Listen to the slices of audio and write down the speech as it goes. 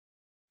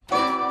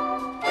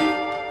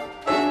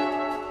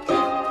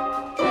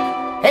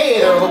Hey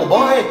there, little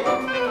boy.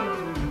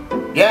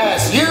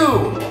 Yes,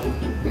 you.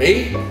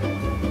 Me?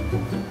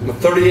 I'm a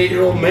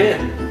 38-year-old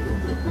man.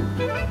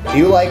 Do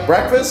you like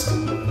breakfast?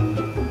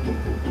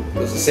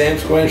 Does the Sam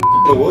Square in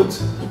the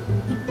woods?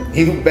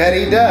 You bet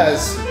he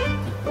does.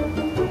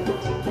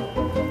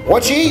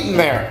 What you eating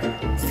there?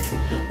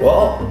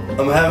 Well,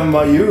 I'm having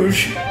my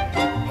usual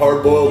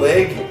hard-boiled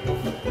egg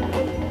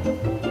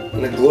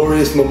and a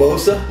glorious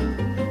mimosa.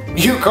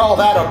 You call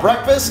that a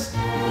breakfast?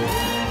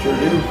 Sure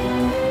do.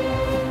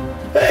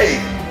 Hey,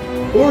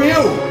 who are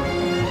you?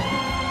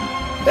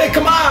 Hey,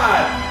 come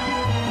on!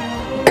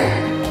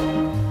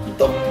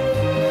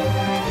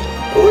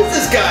 Who is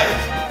this guy?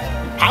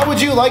 How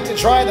would you like to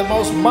try the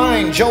most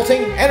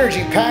mind-jolting,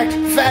 energy-packed,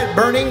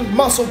 fat-burning,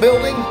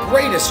 muscle-building,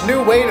 greatest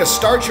new way to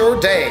start your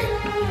day?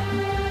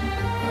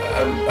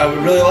 I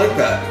would really like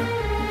that.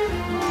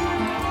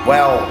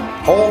 Well,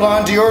 hold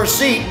on to your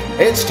seat.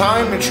 It's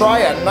time to try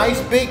a nice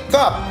big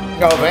cup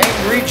of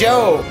Angry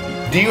Joe.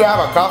 Do you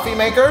have a coffee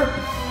maker?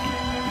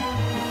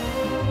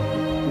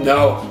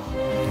 No.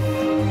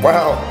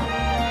 Well,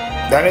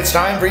 then it's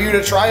time for you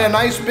to try a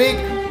nice big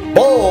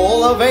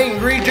bowl of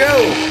Angry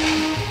Joe.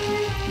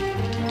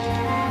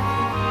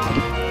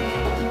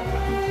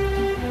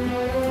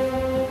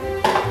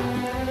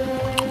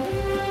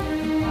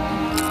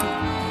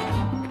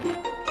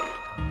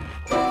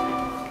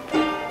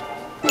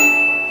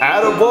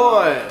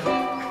 Attaboy!